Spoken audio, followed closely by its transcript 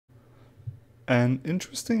An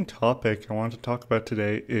interesting topic I want to talk about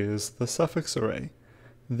today is the suffix array.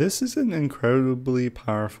 This is an incredibly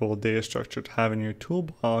powerful data structure to have in your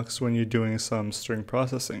toolbox when you're doing some string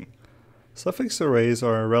processing. Suffix arrays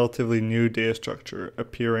are a relatively new data structure,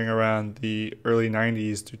 appearing around the early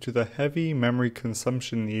 90s due to the heavy memory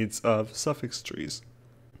consumption needs of suffix trees.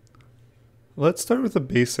 Let's start with the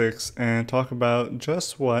basics and talk about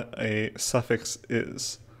just what a suffix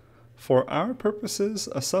is. For our purposes,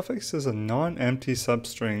 a suffix is a non-empty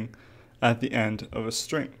substring at the end of a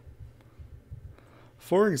string.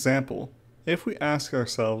 For example, if we ask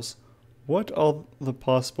ourselves what all the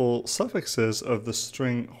possible suffixes of the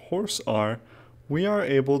string horse are, we are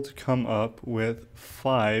able to come up with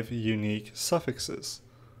 5 unique suffixes.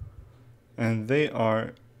 And they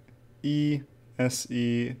are E,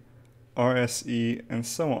 SE, RSE, and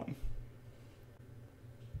so on.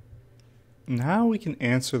 Now we can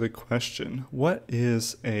answer the question, what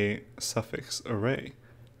is a suffix array?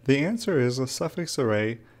 The answer is a suffix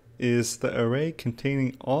array is the array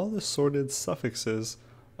containing all the sorted suffixes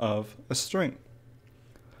of a string.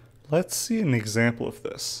 Let's see an example of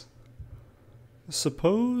this.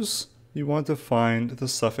 Suppose you want to find the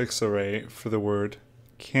suffix array for the word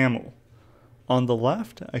camel. On the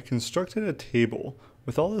left, I constructed a table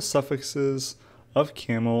with all the suffixes of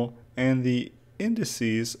camel and the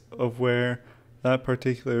indices of where that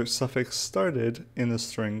particular suffix started in the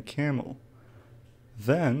string camel.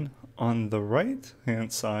 Then, on the right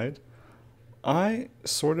hand side, I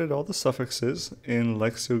sorted all the suffixes in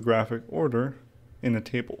lexicographic order in a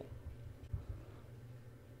table.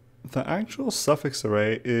 The actual suffix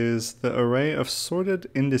array is the array of sorted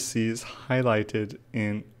indices highlighted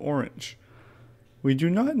in orange. We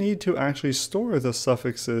do not need to actually store the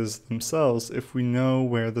suffixes themselves if we know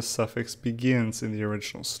where the suffix begins in the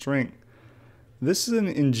original string. This is an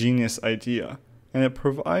ingenious idea, and it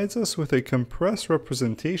provides us with a compressed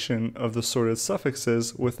representation of the sorted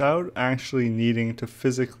suffixes without actually needing to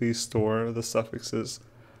physically store the suffixes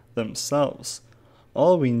themselves.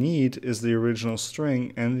 All we need is the original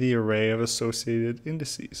string and the array of associated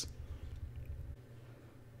indices.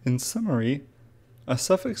 In summary, a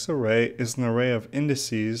suffix array is an array of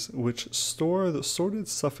indices which store the sorted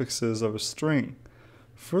suffixes of a string.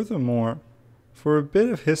 Furthermore, for a bit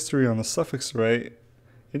of history on the suffix array,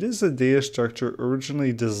 it is a data structure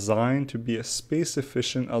originally designed to be a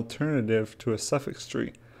space-efficient alternative to a suffix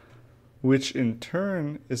tree, which in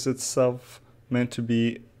turn is itself meant to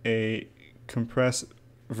be a compressed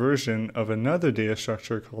version of another data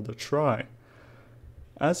structure called a trie.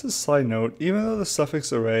 As a side note, even though the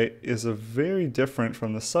suffix array is very different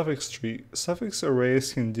from the suffix tree, suffix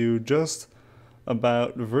arrays can do just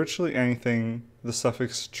about virtually anything the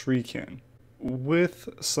suffix tree can, with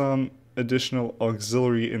some additional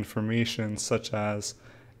auxiliary information such as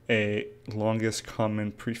a longest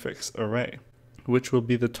common prefix array, which will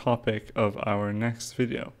be the topic of our next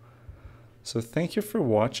video. So thank you for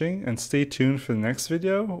watching and stay tuned for the next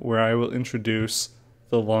video where I will introduce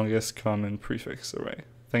the longest common prefix array.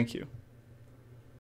 Thank you.